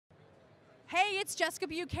Hey, it's Jessica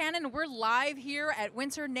Buchanan. We're live here at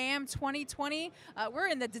Winter NAMM 2020. We're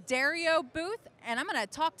in the DAddario booth, and I'm going to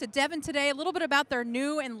talk to Devin today a little bit about their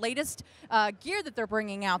new and latest gear that they're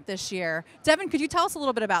bringing out this year. Devin, could you tell us a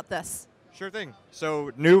little bit about this? Sure thing.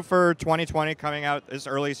 So new for 2020 coming out this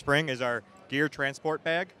early spring is our gear transport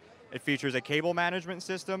bag. It features a cable management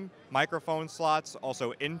system, microphone slots,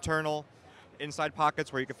 also internal inside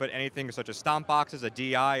pockets where you can fit anything such as stomp boxes, a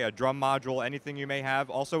DI, a drum module, anything you may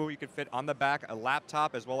have. Also, you can fit on the back a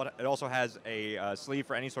laptop as well. It also has a sleeve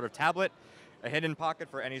for any sort of tablet, a hidden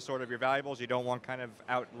pocket for any sort of your valuables you don't want kind of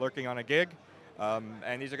out lurking on a gig.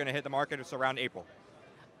 And these are going to hit the market around April.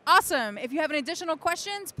 Awesome. If you have any additional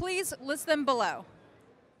questions, please list them below.